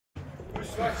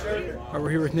We're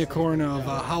here with Nick Hoorn of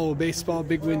Howell Baseball.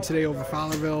 Big win today over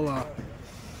Fowlerville.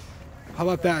 How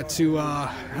about that,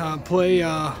 to play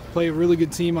a really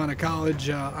good team on a college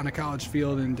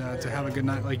field, and to have a good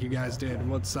night like you guys did?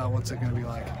 What's it going to be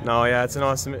like? No, yeah, it's an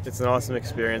awesome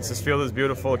experience. This field is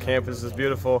beautiful, campus is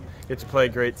beautiful. Get to play a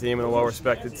great team and a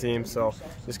well-respected team. So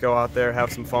just go out there,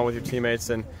 have some fun with your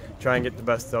teammates, and try and get the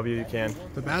best W you can.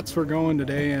 The bats were going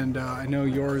today, and I know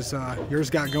yours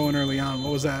got going early on.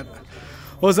 What was that?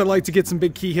 What was it like to get some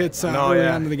big key hits early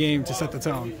on in the game to set the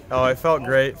tone? Oh, it felt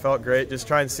great. Just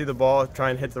try and see the ball,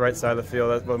 try and hit the right side of the field.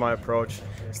 That was my approach.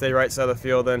 Stay right side of the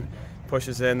field, then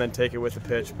pushes in, then take it with the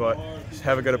pitch. But just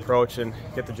have a good approach and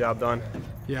get the job done.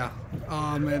 Yeah,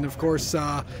 and of course,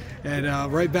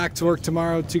 right back to work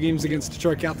tomorrow. 2 games against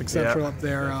Detroit Catholic Central up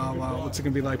there. What's it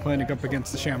gonna be like playing up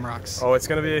against the Shamrocks? Oh, it's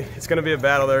gonna be a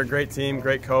battle. They're a great team,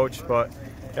 great coach, but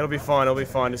it'll be fun. It'll be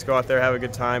fun. Just go out there, have a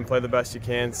good time, play the best you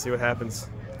can, see what happens.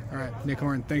 All right, Nick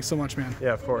Hoorn, thanks so much, man.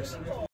 Yeah, of course.